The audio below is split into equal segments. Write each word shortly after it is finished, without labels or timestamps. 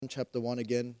Chapter 1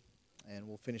 again, and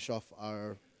we'll finish off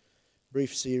our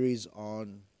brief series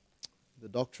on the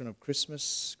doctrine of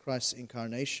Christmas, Christ's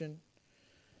incarnation.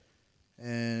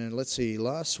 And let's see,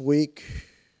 last week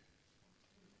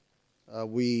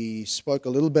we spoke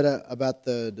a little bit about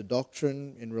the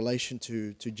doctrine in relation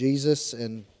to Jesus,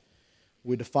 and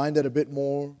we defined it a bit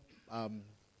more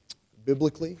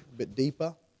biblically, a bit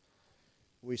deeper.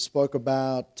 We spoke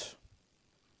about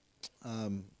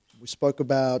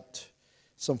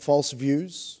some false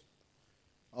views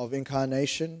of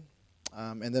incarnation,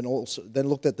 and then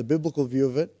looked at the biblical view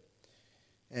of it,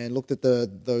 and looked at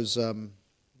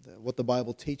what the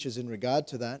Bible teaches in regard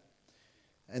to that.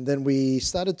 And then we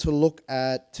started to look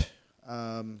at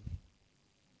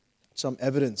some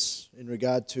evidence in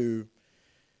regard to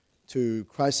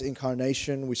Christ's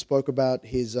incarnation. We spoke about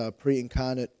his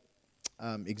pre-incarnate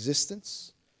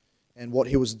existence and what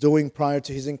he was doing prior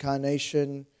to his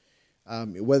incarnation,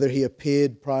 whether he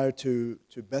appeared prior to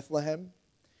Bethlehem.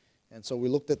 And so we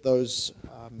looked at those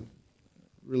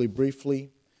really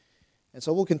briefly. And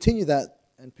so we'll continue that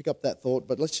and pick up that thought.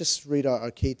 But let's just read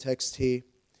our key text here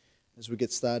as we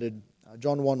get started.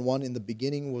 John 1:1, in the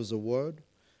beginning was the Word,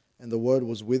 and the Word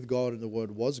was with God, and the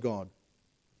Word was God.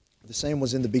 The same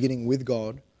was in the beginning with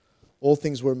God. All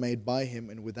things were made by him,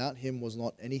 and without him was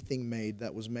not anything made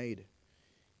that was made.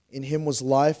 In him was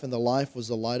life, and the life was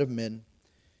the light of men.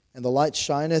 And the light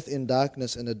shineth in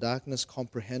darkness, and the darkness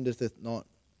comprehendeth it not.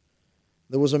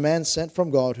 There was a man sent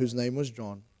from God, whose name was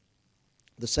John.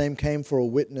 The same came for a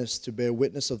witness, to bear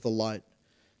witness of the light,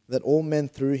 that all men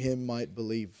through him might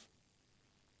believe.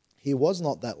 He was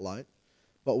not that light,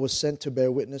 but was sent to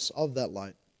bear witness of that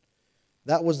light.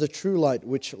 That was the true light,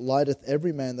 which lighteth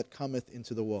every man that cometh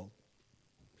into the world.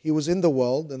 He was in the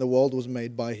world, and the world was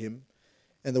made by him,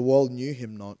 and the world knew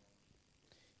him not.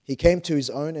 He came to his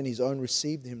own, and his own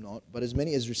received him not. But as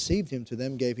many as received him, to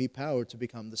them gave he power to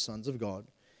become the sons of God,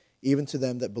 even to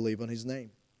them that believe on his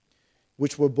name,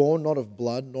 which were born not of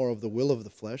blood, nor of the will of the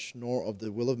flesh, nor of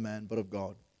the will of man, but of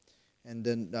God. And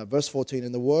then verse 14,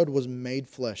 and the Word was made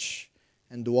flesh,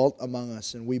 and dwelt among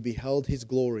us, and we beheld his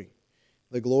glory,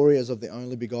 the glory as of the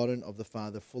only begotten of the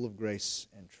Father, full of grace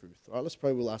and truth. All right, let's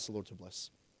pray. We'll ask the Lord to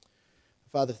bless.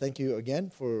 Father, thank you again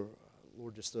for,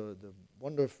 Lord, just the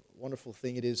wonderful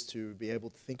thing it is to be able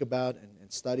to think about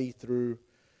and study through,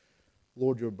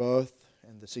 Lord, your birth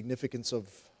and the significance of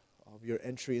your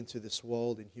entry into this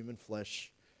world in human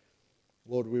flesh.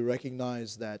 Lord, we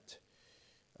recognize that,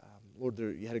 Lord,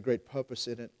 you had a great purpose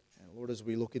in it. And Lord, as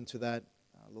we look into that,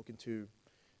 look into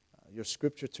your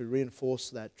scripture to reinforce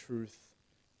that truth,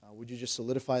 would you just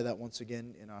solidify that once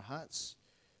again in our hearts,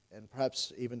 and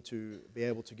perhaps even to be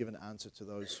able to give an answer to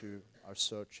those who are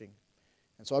searching.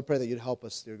 And so I pray that you'd help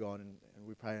us, dear God, and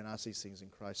we pray and ask these things in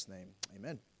Christ's name.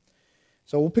 Amen.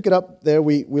 So we'll pick it up there.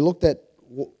 We looked at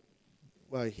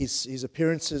his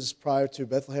appearances prior to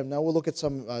Bethlehem. Now we'll look at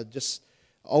some just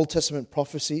Old Testament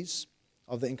prophecies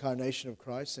of the incarnation of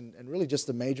Christ, and really just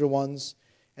the major ones,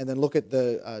 and then look at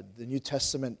the New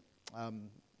Testament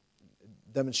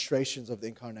demonstrations of the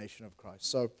incarnation of Christ.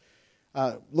 So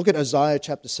look at Isaiah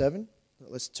chapter 7.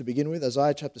 To begin with,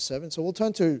 Isaiah chapter 7. So we'll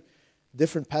turn to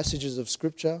different passages of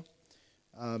Scripture,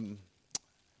 and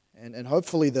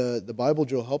hopefully the Bible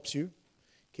drill helps you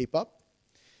keep up,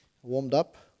 warmed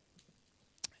up.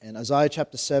 And Isaiah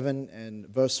chapter 7 and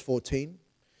verse 14.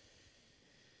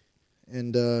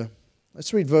 And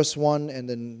let's read verse 1 and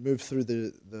then move through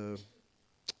the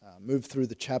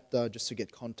chapter just to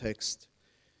get context.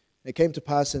 It came to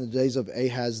pass in the days of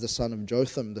Ahaz the son of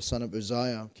Jotham, the son of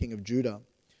Uzziah, king of Judah,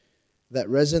 that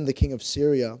Rezin the king of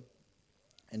Syria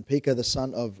and Pekah the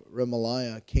son of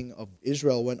Remaliah, king of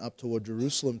Israel, went up toward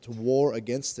Jerusalem to war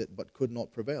against it, but could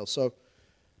not prevail. So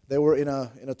they were in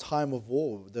a time of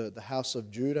war. The house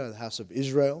of Judah, the house of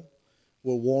Israel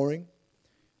were warring.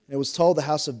 And it was told the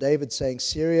house of David, saying,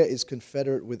 Syria is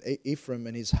confederate with Ephraim,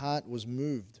 and his heart was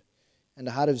moved, and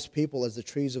the heart of his people as the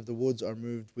trees of the woods are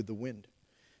moved with the wind.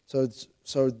 So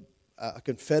a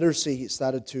confederacy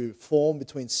started to form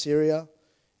between Syria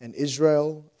and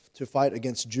Israel to fight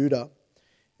against Judah.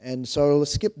 And so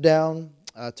let's skip down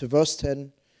to verse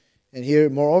 10. And here,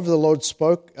 moreover, the Lord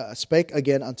spake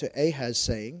again unto Ahaz,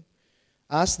 saying,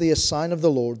 Ask thee a sign of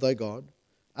the Lord thy God.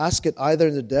 Ask it either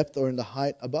in the depth or in the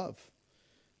height above.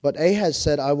 But Ahaz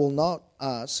said, I will not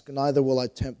ask, neither will I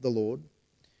tempt the Lord.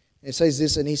 And it says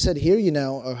this, and he said, Hear ye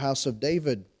now, O house of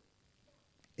David.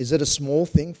 Is it a small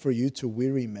thing for you to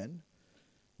weary men?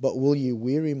 But will ye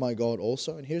weary my God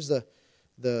also? And here's the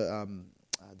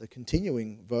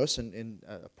continuing verse in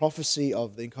a prophecy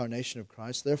of the incarnation of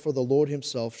Christ. Therefore the Lord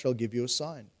himself shall give you a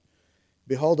sign.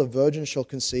 Behold, a virgin shall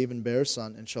conceive and bear a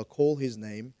son, and shall call his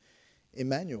name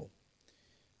Emmanuel.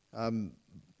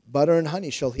 Butter and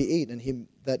honey shall he eat, and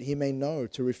that he may know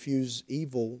to refuse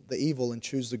the evil, and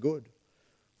choose the good.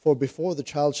 For before the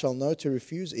child shall know to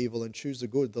refuse evil and choose the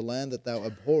good, the land that thou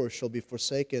abhorrest shall be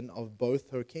forsaken of both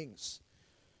her kings.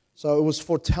 So it was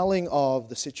foretelling of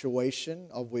the situation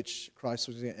of which Christ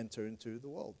was going to enter into the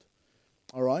world.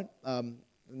 All right.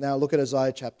 Now look at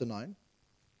Isaiah chapter 9.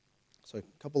 So a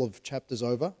couple of chapters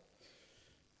over.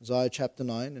 Isaiah chapter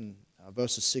 9 and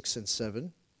verses 6 and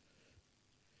 7.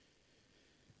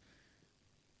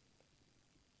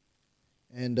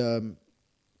 And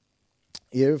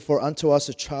here, for unto us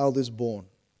a child is born.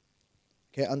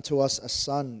 Okay, unto us a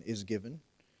son is given.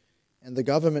 And the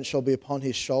government shall be upon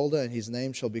his shoulder, and his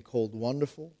name shall be called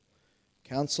Wonderful,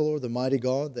 Counselor, the Mighty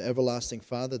God, the Everlasting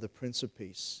Father, the Prince of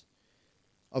Peace.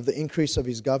 Of the increase of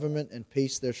his government and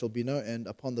peace there shall be no end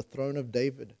upon the throne of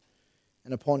David,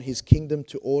 and upon his kingdom,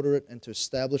 to order it and to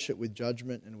establish it with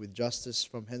judgment and with justice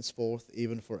from henceforth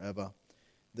even forever.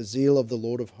 The zeal of the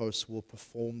Lord of hosts will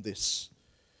perform this.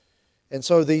 And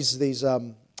so these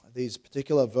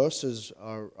particular verses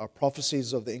are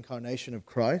prophecies of the incarnation of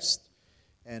Christ,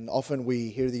 and often we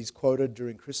hear these quoted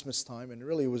during Christmas time. And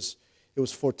really, it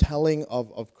was foretelling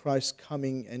of Christ's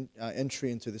coming and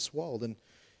entry into this world. And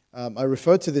I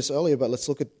referred to this earlier, but let's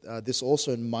look at this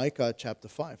also in Micah chapter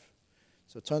 5.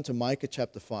 So turn to Micah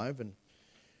chapter 5, and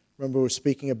remember we were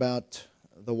speaking about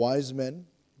the wise men.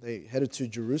 They headed to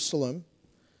Jerusalem,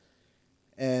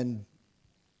 and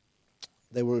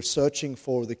they were searching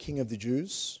for the King of the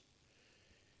Jews.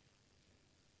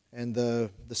 And the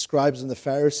scribes and the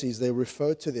Pharisees, they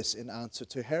referred to this in answer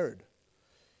to Herod.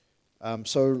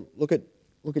 So look at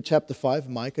chapter 5,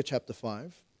 Micah chapter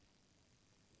 5,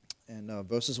 and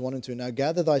verses 1 and 2. Now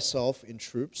gather thyself in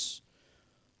troops,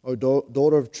 O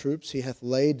daughter of troops, he hath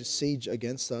laid siege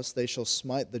against us. They shall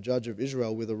smite the judge of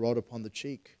Israel with a rod upon the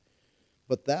cheek.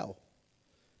 But thou,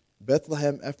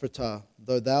 Bethlehem Ephratah,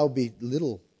 though thou be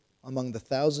little among the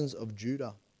thousands of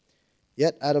Judah,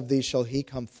 yet out of thee shall he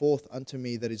come forth unto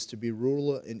me that is to be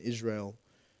ruler in Israel,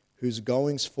 whose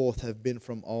goings forth have been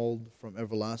from old, from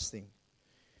everlasting.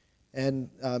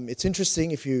 And it's interesting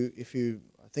if you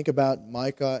think about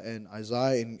Micah and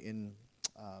Isaiah in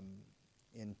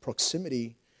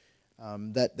proximity,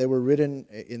 that they were written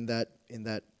in that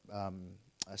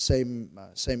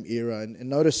same era. And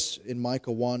notice in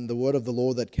Micah 1, the word of the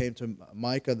Lord that came to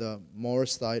Micah the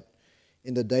Morasthite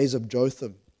in the days of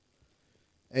Jotham,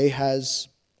 Ahaz,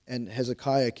 and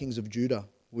Hezekiah, kings of Judah,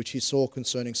 which he saw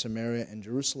concerning Samaria and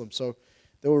Jerusalem. So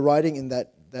they were writing in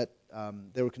that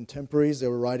they were contemporaries. They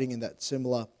were writing in that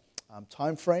similar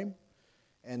time frame,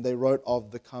 and they wrote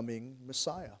of the coming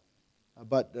Messiah,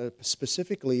 but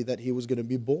specifically that he was going to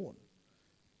be born,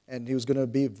 and he was going to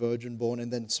be virgin born,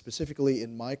 and then specifically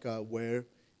in Micah where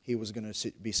he was going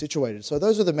to be situated. So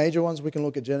those are the major ones. We can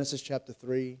look at Genesis chapter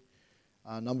 3,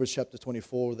 Numbers chapter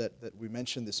 24 that we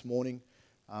mentioned this morning.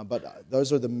 But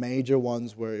those are the major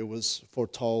ones where it was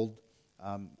foretold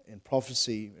in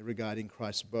prophecy regarding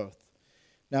Christ's birth.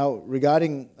 Now,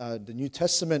 regarding the New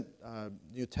Testament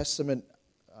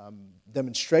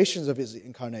demonstrations of his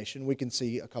incarnation, we can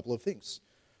see a couple of things.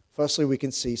 Firstly, we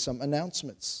can see some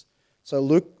announcements. So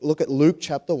look at Luke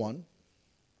chapter 1.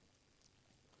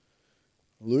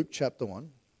 Luke chapter 1.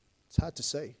 It's hard to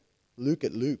say. Luke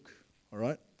at Luke, all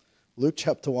right? Luke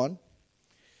chapter 1.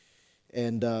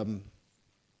 And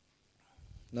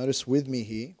notice with me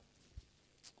here,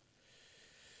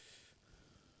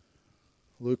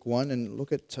 Luke 1, and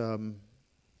look at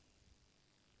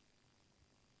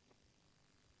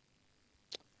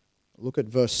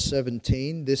verse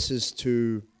 17. This is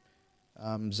to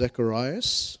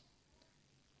Zacharias.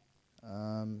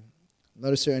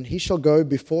 Notice here, and he shall go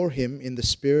before him in the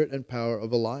spirit and power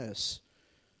of Elias,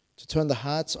 to turn the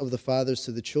hearts of the fathers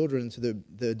to the children, and to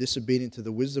the disobedient to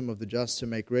the wisdom of the just, to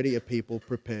make ready a people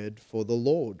prepared for the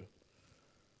Lord.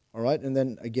 All right, and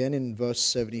then again in verse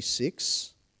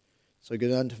 76. So go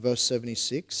down to verse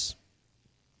 76.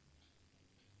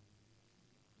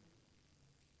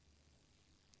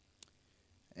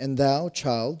 And thou,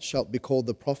 child, shalt be called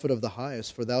the prophet of the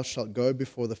highest, for thou shalt go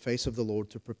before the face of the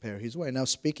Lord to prepare his way. Now,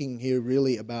 speaking here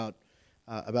really about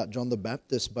John the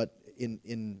Baptist, but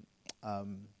in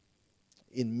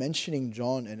mentioning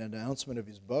John and an announcement of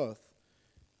his birth,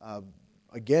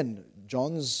 again,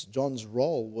 John's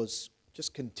role was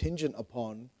just contingent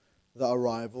upon the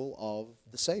arrival of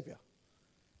the Savior.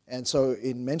 And so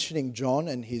in mentioning John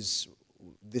and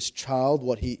this child,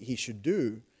 what he should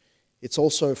do, it's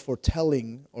also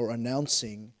foretelling or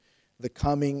announcing the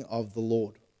coming of the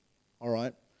Lord. All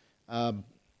right?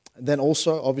 And then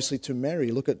also, obviously, to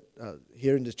Mary. Look at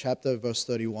here in the chapter, verse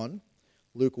 31,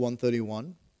 Luke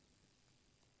 1:31.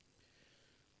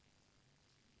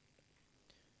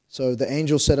 So the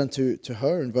angel said unto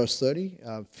her in verse 30,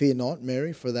 Fear not,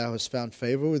 Mary, for thou hast found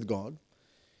favor with God.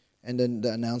 And then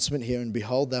the announcement here, and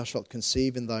behold, thou shalt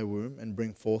conceive in thy womb, and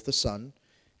bring forth a son,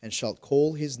 and shalt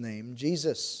call his name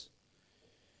Jesus.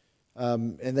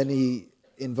 And then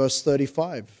in verse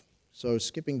 35, so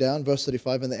skipping down, verse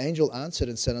 35, and the angel answered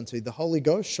and said unto thee, The Holy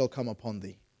Ghost shall come upon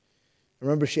thee.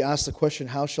 Remember, she asked the question,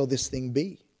 How shall this thing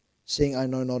be, seeing I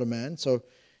know not a man? So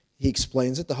he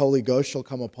explains it, The Holy Ghost shall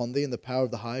come upon thee, and the power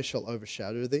of the highest shall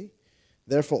overshadow thee.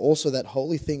 Therefore also that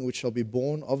holy thing which shall be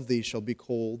born of thee shall be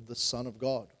called the Son of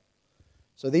God.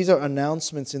 So these are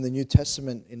announcements in the New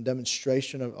Testament in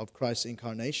demonstration of Christ's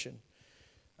incarnation.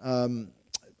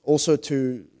 Also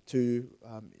to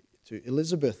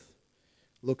Elizabeth,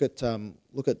 look at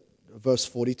verse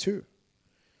 42.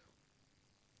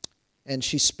 And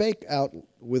she spake out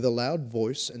with a loud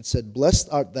voice and said, Blessed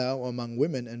art thou among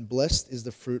women, and blessed is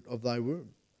the fruit of thy womb.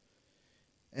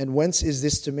 And whence is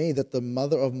this to me, that the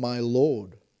mother of my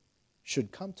Lord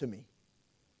should come to me?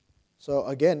 So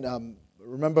again,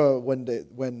 remember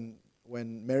when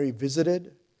Mary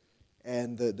visited,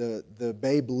 and the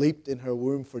babe leaped in her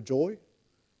womb for joy,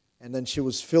 and then she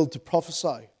was filled to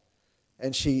prophesy,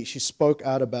 and she spoke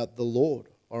out about the Lord.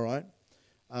 All right,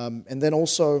 and then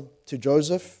also to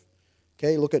Joseph.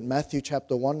 Okay, look at Matthew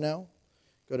chapter 1 now.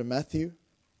 Go to Matthew.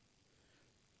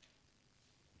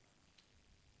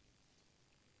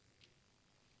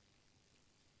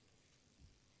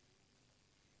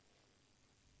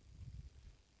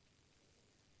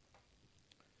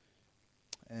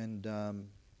 And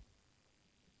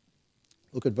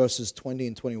look at verses 20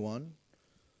 and 21.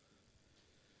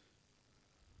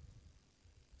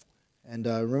 And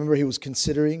remember, he was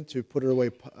considering to put her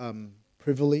away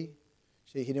privily.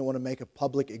 He didn't want to make a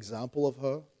public example of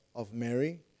her, of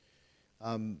Mary.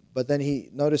 But then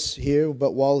notice here,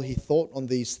 but while he thought on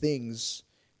these things,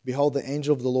 behold, the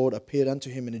angel of the Lord appeared unto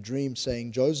him in a dream,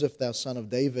 saying, Joseph, thou son of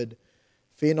David,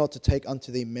 fear not to take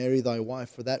unto thee Mary thy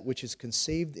wife, for that which is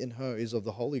conceived in her is of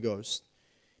the Holy Ghost.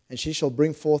 And she shall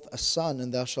bring forth a son,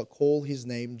 and thou shalt call his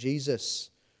name Jesus,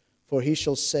 for he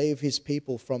shall save his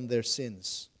people from their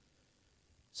sins.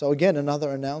 So again,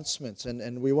 another announcement,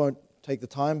 and we won't take the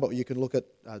time, but you can look at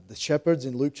the shepherds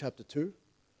in Luke chapter 2.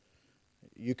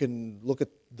 You can look at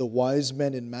the wise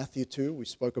men in Matthew 2. We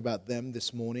spoke about them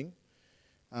this morning.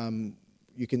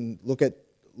 You can look at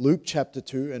Luke chapter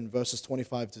 2 and verses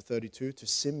 25 to 32 to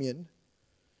Simeon,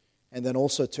 and then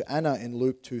also to Anna in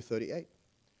Luke 2:38.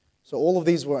 So all of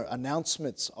these were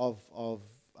announcements of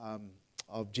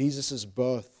Jesus'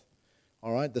 birth,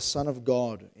 all right, the Son of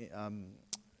God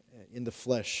in the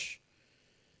flesh.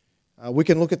 We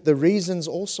can look at the reasons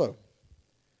also.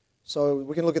 So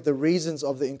we can look at the reasons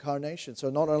of the incarnation. So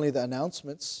not only the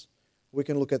announcements, we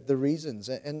can look at the reasons.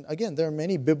 And again, there are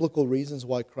many biblical reasons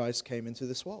why Christ came into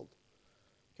this world.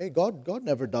 Okay, God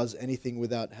never does anything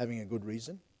without having a good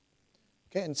reason.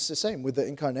 Okay, and it's the same with the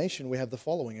incarnation. We have the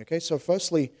following. Okay, so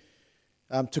firstly,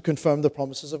 to confirm the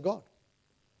promises of God.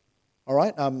 All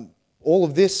right, all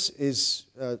of this is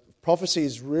prophecy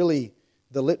is really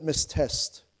the litmus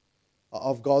test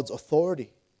of God's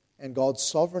authority and God's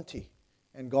sovereignty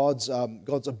and God's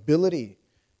ability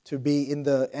to be in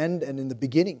the end and in the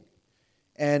beginning.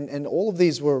 And all of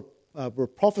these were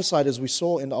prophesied, as we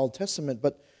saw in the Old Testament.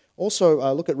 But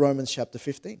also look at Romans chapter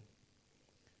 15.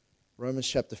 Romans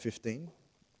chapter 15.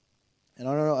 And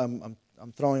I don't know,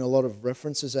 I'm throwing a lot of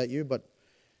references at you, but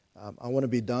I want to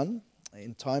be done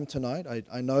in time tonight.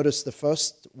 I noticed the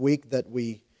first week that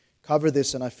we covered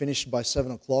this and I finished by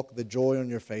 7 o'clock, the joy on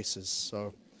your faces.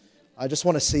 So I just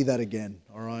want to see that again,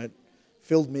 all right?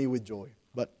 Filled me with joy.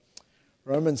 But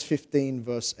Romans 15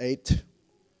 verse 8.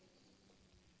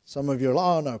 Some of you are like,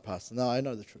 oh no, Pastor. No, I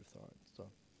know the truth. All right.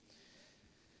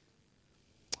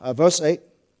 So, verse 8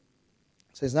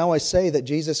 says, Now I say that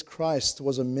Jesus Christ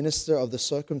was a minister of the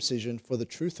circumcision for the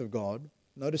truth of God.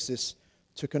 Notice this,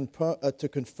 to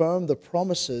confirm the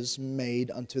promises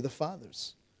made unto the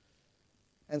fathers.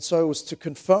 And so it was to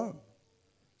confirm.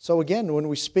 So again, when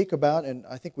we speak about, and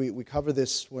I think we covered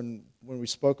this when we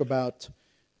spoke about,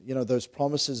 those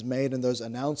promises made and those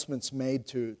announcements made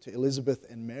to Elizabeth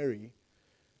and Mary,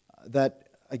 that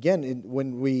again,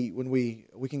 when we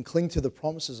can cling to the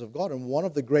promises of God, and one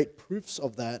of the great proofs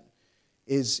of that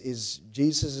is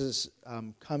Jesus'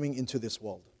 coming into this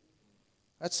world.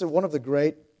 That's one of the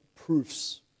great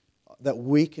proofs that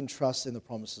we can trust in the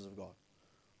promises of God.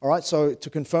 All right, so to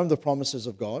confirm the promises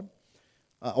of God,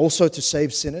 also to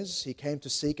save sinners. He came to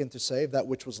seek and to save that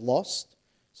which was lost.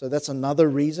 So that's another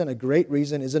reason, a great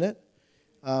reason, isn't it?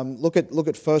 Look at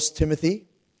 1 Timothy,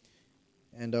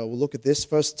 and we'll look at this.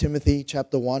 1 Timothy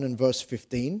chapter 1 and verse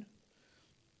 15.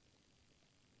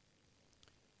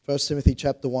 1 Timothy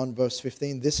chapter 1 verse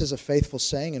 15. This is a faithful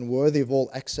saying and worthy of all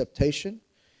acceptation,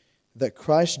 that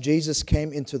Christ Jesus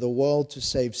came into the world to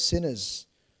save sinners,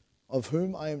 of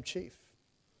whom I am chief.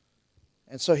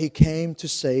 And so he came to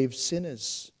save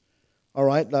sinners. All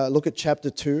right, look at chapter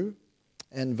 2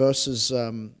 and verses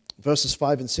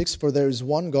 5 and 6. For there is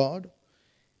one God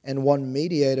and one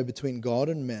mediator between God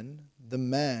and men, the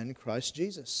man Christ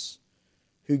Jesus,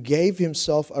 who gave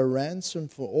himself a ransom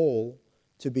for all,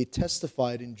 to be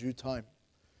testified in due time.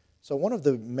 So one of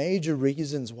the major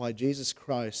reasons why Jesus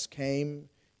Christ came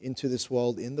into this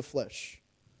world in the flesh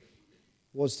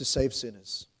was to save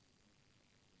sinners.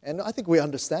 And I think we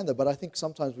understand that, but I think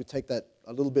sometimes we take that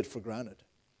a little bit for granted.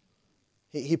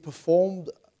 He performed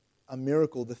a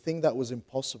miracle, the thing that was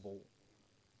impossible,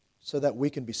 so that we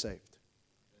can be saved.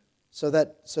 So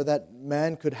that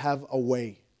man could have a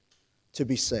way to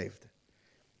be saved.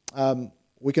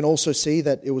 We can also see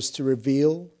that it was to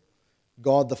reveal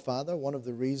God the Father. One of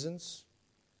the reasons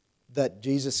that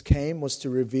Jesus came was to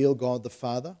reveal God the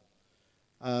Father.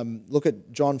 Look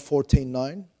at John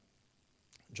 14:9.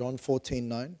 John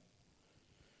 14:9.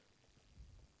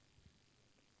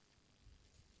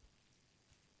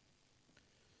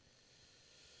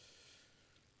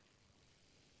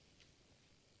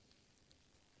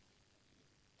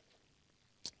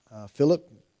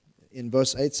 Philip, in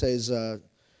verse 8, says,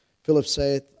 Philip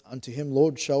saith unto him,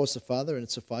 Lord, show us the Father, and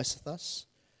it sufficeth us.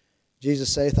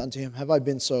 Jesus saith unto him, Have I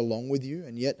been so long with you,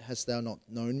 and yet hast thou not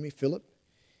known me, Philip?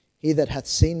 He that hath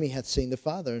seen me hath seen the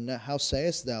Father. And how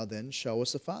sayest thou then, show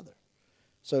us the Father?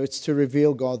 So it's to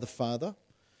reveal God the Father.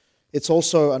 It's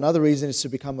also, another reason is to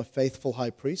become a faithful high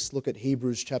priest. Look at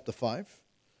Hebrews chapter 5.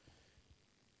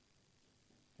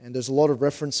 And there's a lot of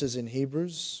references in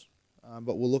Hebrews,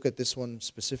 but we'll look at this one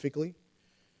specifically.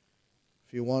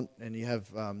 If you want, and you have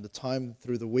the time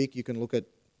through the week, you can look at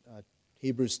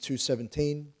Hebrews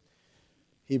 2:17,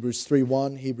 Hebrews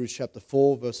 3:1, Hebrews chapter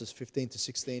 4, verses 15 to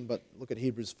 16, but look at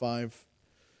Hebrews 5.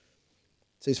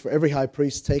 It says, For every high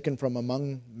priest taken from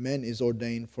among men is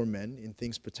ordained for men in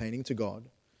things pertaining to God,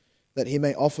 that he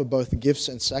may offer both gifts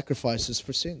and sacrifices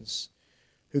for sins,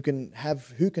 who can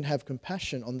have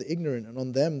compassion on the ignorant and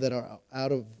on them that are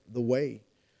out of the way,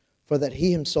 for that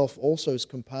he himself also is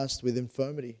compassed with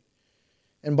infirmity.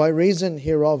 And by reason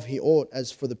hereof he ought,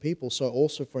 as for the people, so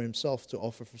also for himself, to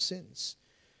offer for sins.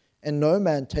 And no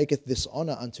man taketh this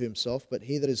honor unto himself, but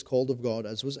he that is called of God,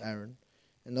 as was Aaron.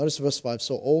 And notice verse 5,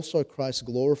 So also Christ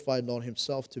glorified not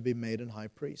himself to be made an high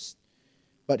priest.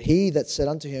 But he that said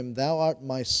unto him, Thou art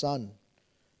my son,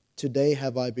 today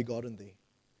have I begotten thee.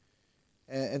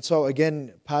 And so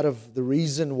again, part of the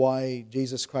reason why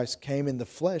Jesus Christ came in the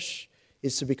flesh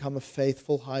is to become a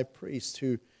faithful high priest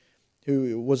who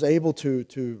was able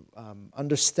to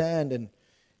understand and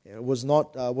was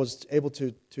able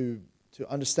to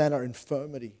understand our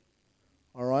infirmity.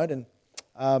 All right, and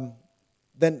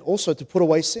then also to put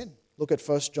away sin. Look at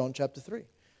 1 John chapter 3.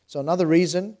 So another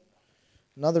reason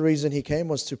he came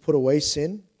was to put away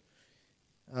sin.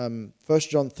 1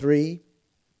 John 3,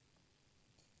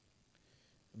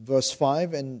 verse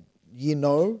 5, and ye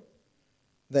know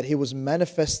that he was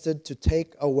manifested to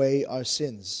take away our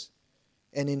sins,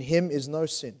 and in him is no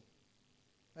sin.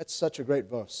 That's such a great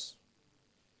verse.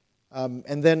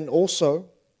 And then also,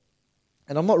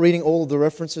 and I'm not reading all of the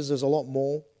references, there's a lot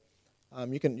more.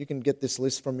 You can get this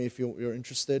list from me if you're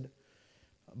interested.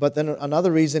 But then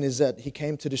another reason is that he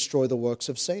came to destroy the works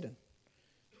of Satan.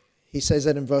 He says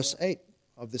that in verse 8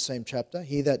 of the same chapter,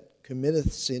 He that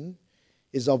committeth sin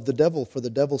is of the devil, for the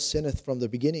devil sinneth from the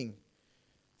beginning.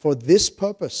 For this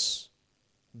purpose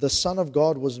the Son of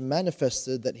God was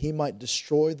manifested, that he might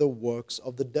destroy the works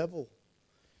of the devil.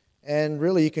 And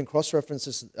really you can cross-reference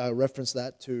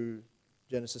that to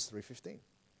Genesis 3:15.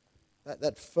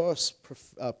 That first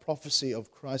prophecy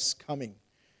of Christ's coming.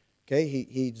 Okay,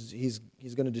 he's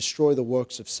going to destroy the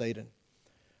works of Satan.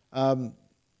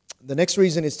 The next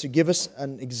reason is to give us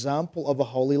an example of a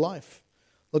holy life.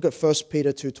 Look at 1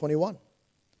 Peter 2:21.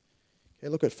 Okay,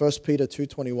 look at 1 Peter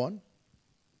 2:21.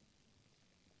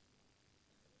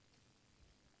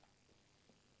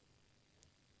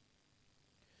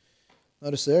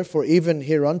 Notice there, for even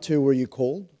hereunto were you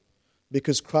called,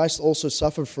 because Christ also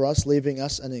suffered for us, leaving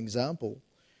us an example,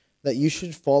 that you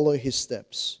should follow his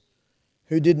steps,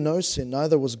 who did no sin,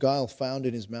 neither was guile found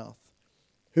in his mouth,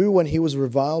 who when he was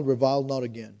reviled not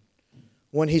again.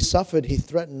 When he suffered, he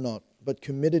threatened not, but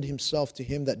committed himself to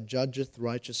him that judgeth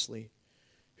righteously,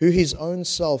 who his own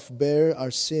self bare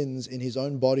our sins in his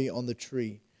own body on the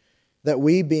tree, that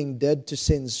we, being dead to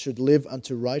sins, should live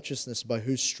unto righteousness, by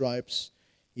whose stripes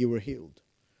ye were healed.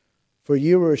 For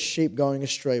ye were as sheep going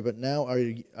astray, but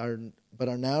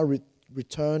are now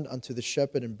returned unto the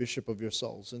shepherd and bishop of your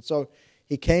souls. And so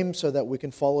he came so that we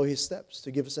can follow his steps, to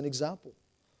give us an example.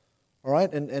 All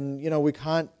right, and we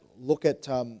can't look at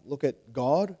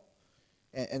God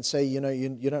and say, you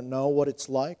don't know what it's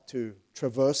like to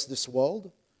traverse this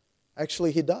world.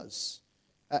 Actually, he does.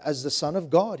 As the Son of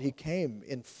God, he came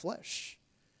in flesh.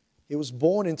 He was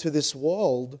born into this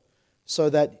world so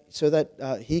that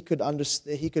he could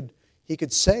understand, he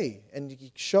could say and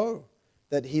show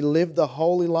that he lived the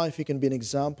holy life. He can be an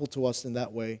example to us in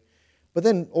that way, but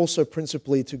then also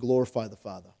principally to glorify the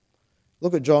Father.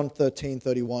 Look at John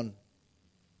 13:31.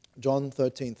 John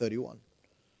 13:31.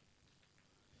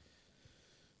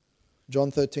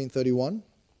 John 13:31.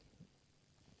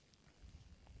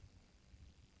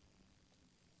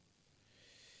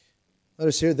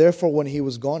 Notice here, therefore, when he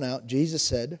was gone out, Jesus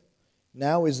said,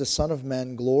 now is the Son of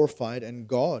Man glorified, and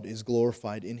God is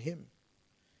glorified in him.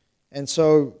 And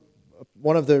so,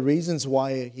 one of the reasons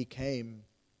why he came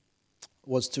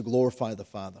was to glorify the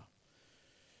Father.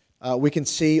 We can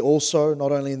see also,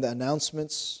 not only in the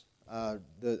announcements, a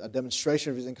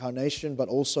demonstration of his incarnation, but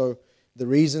also the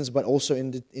reasons, but also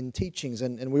in teachings.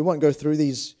 And we won't go through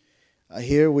these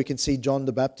here. We can see John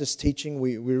the Baptist teaching.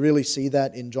 We really see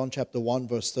that in John chapter 1,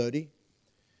 verse 30.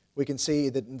 We can see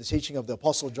that in the teaching of the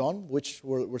Apostle John, which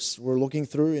we're looking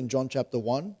through in John chapter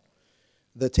 1.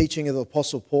 The teaching of the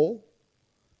Apostle Paul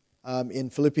in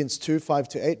Philippians 2,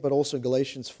 5-8, but also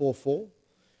Galatians 4, 4.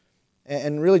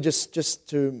 And really just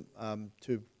to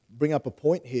bring up a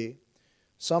point here,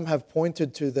 some have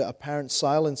pointed to the apparent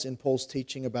silence in Paul's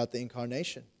teaching about the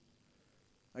incarnation.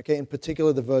 Okay, in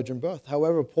particular the virgin birth.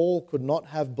 However, Paul could not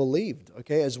have believed,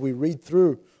 okay, as we read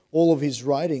through all of his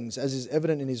writings, as is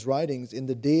evident in his writings, in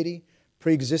the deity,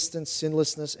 pre-existence,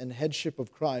 sinlessness, and headship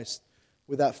of Christ,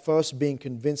 without first being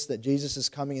convinced that Jesus'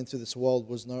 coming into this world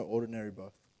was no ordinary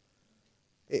birth.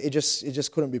 It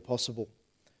just couldn't be possible.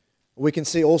 We can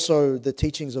see also the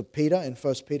teachings of Peter in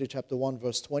 1 Peter chapter 1,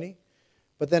 verse 20.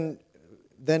 But then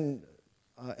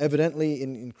evidently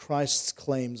in Christ's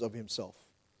claims of himself.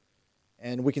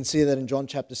 And we can see that in John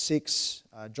chapter 6,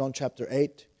 John chapter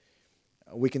 8.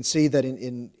 We can see that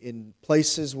in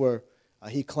places where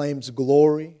he claims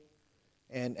glory,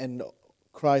 and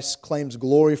Christ claims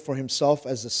glory for himself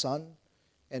as the Son.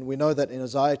 And we know that in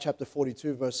Isaiah chapter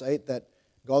 42, verse 8, that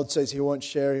God says he won't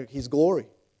share his glory.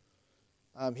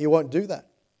 He won't do that.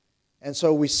 And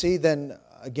so we see then,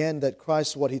 again, that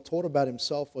Christ, what he taught about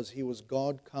himself was he was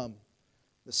God come,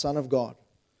 the Son of God,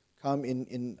 come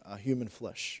in human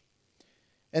flesh.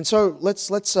 And so let's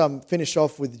finish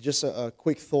off with just a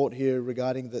quick thought here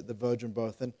regarding the virgin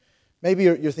birth. And maybe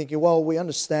you're thinking, well, we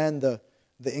understand the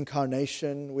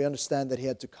incarnation. We understand that he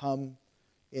had to come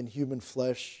in human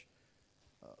flesh.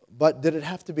 But did it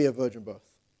have to be a virgin birth?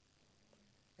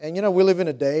 And we live in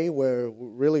a day where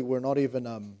really we're not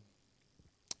even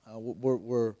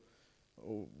we're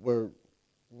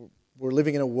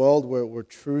living in a world where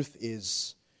truth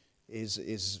is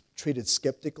treated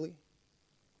skeptically.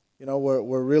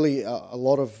 We're really a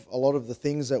lot of the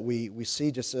things that we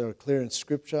see just are clear in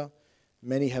Scripture.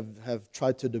 Many have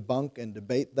tried to debunk and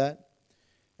debate that.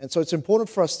 And so it's important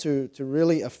for us to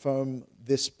really affirm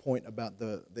this point about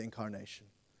the incarnation.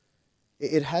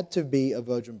 It had to be a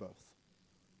virgin birth.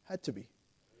 Had to be.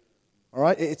 All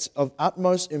right? It's of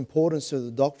utmost importance to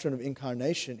the doctrine of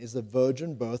incarnation is the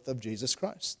virgin birth of Jesus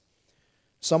Christ.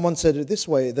 Someone said it this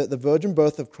way, that the virgin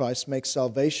birth of Christ makes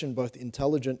salvation both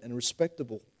intelligent and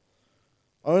respectable.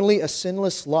 Only a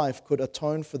sinless life could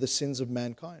atone for the sins of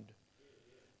mankind.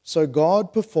 So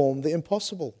God performed the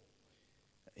impossible.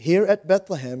 Here at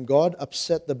Bethlehem, God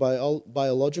upset the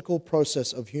biological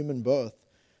process of human birth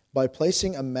by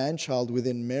placing a man-child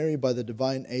within Mary by the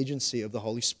divine agency of the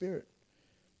Holy Spirit.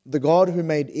 The God who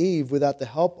made Eve without the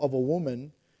help of a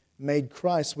woman made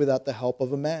Christ without the help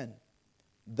of a man.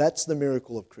 That's the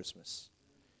miracle of Christmas.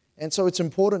 And so it's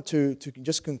important to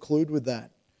just conclude with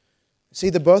that. See,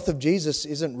 the birth of Jesus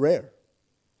isn't rare.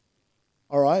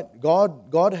 All right?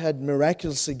 God had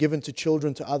miraculously given to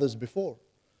children to others before.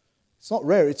 It's not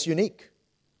rare, it's unique.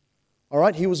 All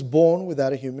right? He was born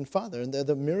without a human father. And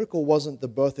the miracle wasn't the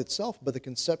birth itself, but the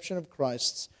conception of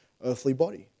Christ's earthly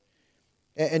body.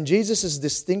 And Jesus'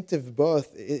 distinctive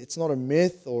birth, it's not a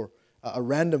myth or a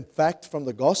random fact from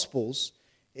the Gospels.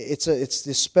 It's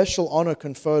this special honor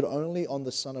conferred only on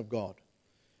the Son of God.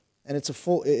 And it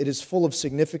is full of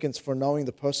significance for knowing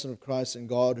the person of Christ and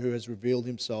God who has revealed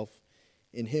himself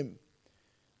in him.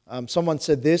 Someone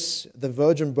said this: the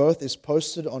virgin birth is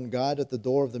posted on guard at the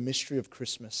door of the mystery of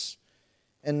Christmas,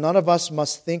 and none of us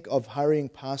must think of hurrying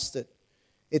past it.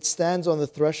 It stands on the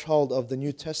threshold of the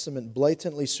New Testament,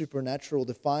 blatantly supernatural,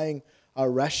 defying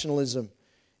our rationalism,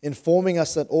 informing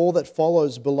us that all that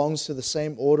follows belongs to the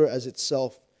same order as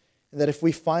itself, and that if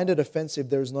we find it offensive,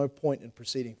 there is no point in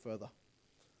proceeding further.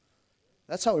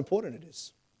 That's how important it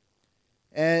is.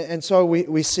 And so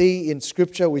we see in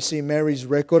Scripture, we see Mary's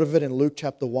record of it in Luke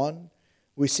chapter 1.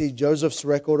 We see Joseph's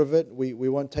record of it. We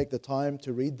won't take the time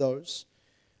to read those.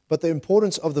 But the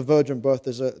importance of the virgin birth,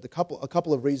 there's a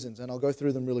couple of reasons, and I'll go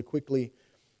through them really quickly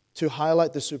to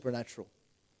highlight the supernatural.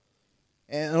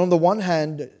 And on the one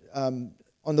hand,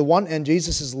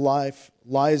 Jesus' life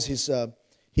lies his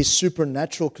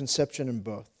supernatural conception and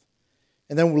birth.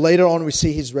 And then later on we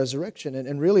see his resurrection.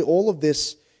 And really all of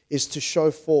this is to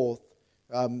show forth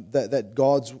that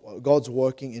God's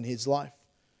working in his life.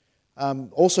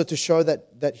 Also to show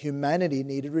that humanity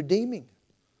needed redeeming.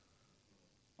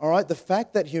 All right, the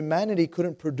fact that humanity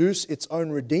couldn't produce its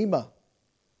own Redeemer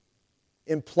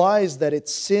implies that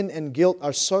its sin and guilt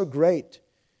are so great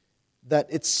that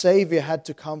its Savior had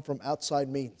to come from outside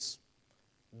means.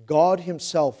 God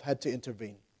himself had to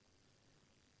intervene.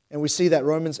 And we see that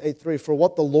Romans 8:3, for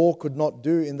what the law could not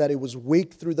do in that it was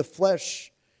weak through the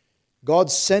flesh,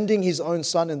 God sending his own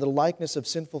Son in the likeness of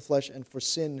sinful flesh and for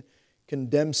sin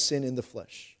condemns sin in the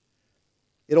flesh.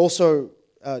 It also,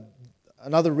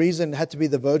 another reason had to be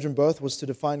the virgin birth was to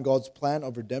define God's plan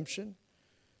of redemption.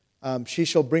 She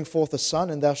shall bring forth a son,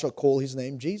 and thou shalt call his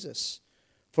name Jesus,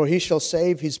 for he shall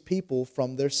save his people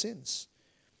from their sins.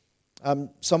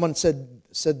 Someone said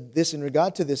this in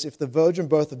regard to this: if the virgin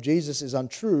birth of Jesus is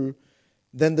untrue,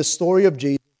 then the story of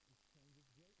Jesus...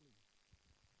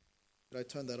 Did I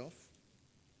turn that off?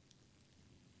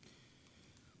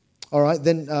 All right,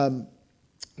 then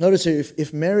notice here,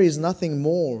 if Mary is nothing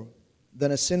more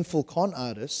than a sinful con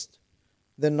artist,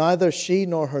 then neither she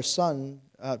nor her son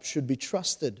should be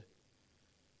trusted.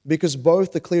 Because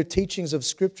both the clear teachings of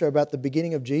Scripture about the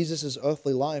beginning of Jesus'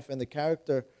 earthly life and the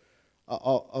character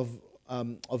of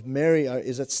Mary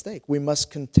is at stake. We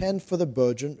must contend for the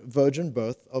virgin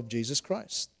birth of Jesus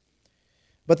Christ.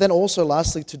 But then also,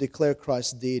 lastly, to declare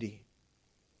Christ's deity.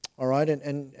 All right,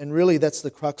 and really that's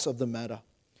the crux of the matter.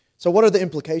 So what are the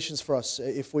implications for us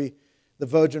about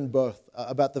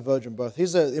the virgin birth?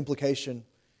 Here's the implication: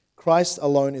 Christ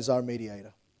alone is our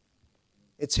mediator.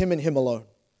 It's him and him alone.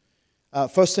 1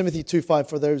 Timothy 2:5,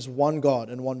 for there is one God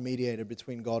and one mediator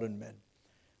between God and men.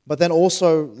 But then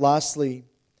also, lastly,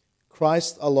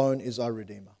 Christ alone is our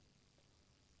Redeemer.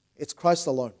 It's Christ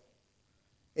alone.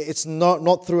 It's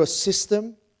not through a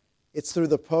system. It's through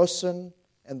the person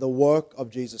and the work of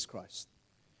Jesus Christ.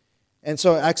 And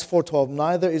so Acts 4:12,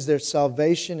 neither is there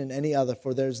salvation in any other,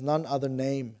 for there is none other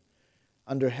name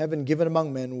under heaven given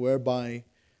among men whereby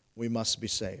we must be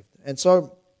saved. And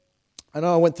so I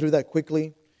know I went through that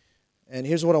quickly, and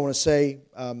here's what I want to say.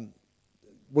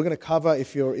 We're going to cover,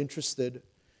 if you're interested,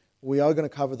 we are going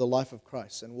to cover the life of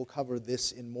Christ, and we'll cover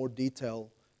this in more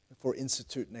detail for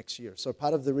Institute next year. So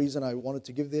part of the reason I wanted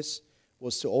to give this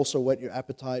was to also whet your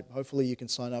appetite. Hopefully you can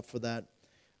sign up for that.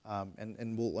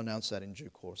 And we'll announce that in due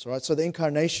course. All right. So the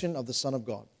incarnation of the Son of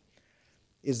God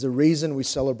is the reason we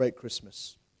celebrate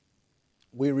Christmas.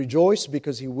 We rejoice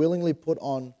because he willingly put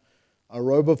on a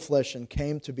robe of flesh and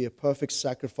came to be a perfect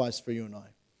sacrifice for you and I.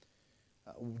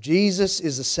 Jesus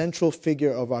is the central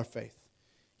figure of our faith.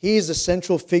 He is the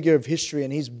central figure of history,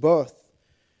 and his birth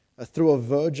through a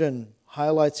virgin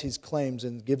highlights his claims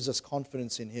and gives us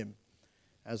confidence in him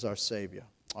as our Savior.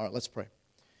 All right, let's pray.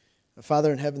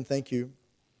 Father in heaven, thank you,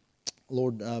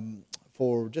 Lord,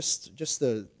 for just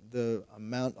the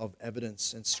amount of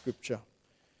evidence in Scripture.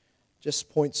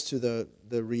 Just points to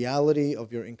the reality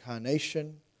of your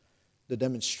incarnation, the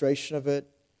demonstration of it,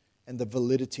 and the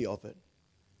validity of it.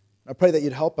 I pray that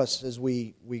you'd help us as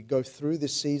we go through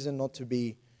this season, not to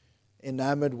be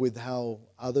enamored with how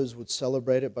others would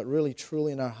celebrate it, but really,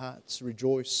 truly in our hearts,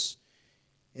 rejoice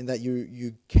in that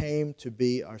you came to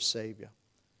be our Savior.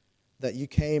 That you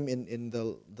came in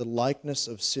the likeness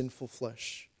of sinful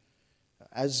flesh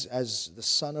as the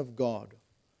Son of God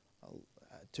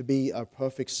to be our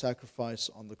perfect sacrifice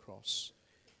on the cross.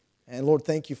 And Lord,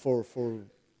 thank you for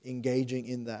engaging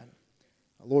in that.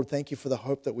 Lord, thank you for the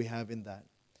hope that we have in that.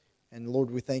 And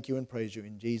Lord, we thank you and praise you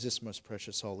in Jesus' most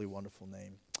precious, holy, wonderful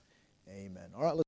name. Amen. All right.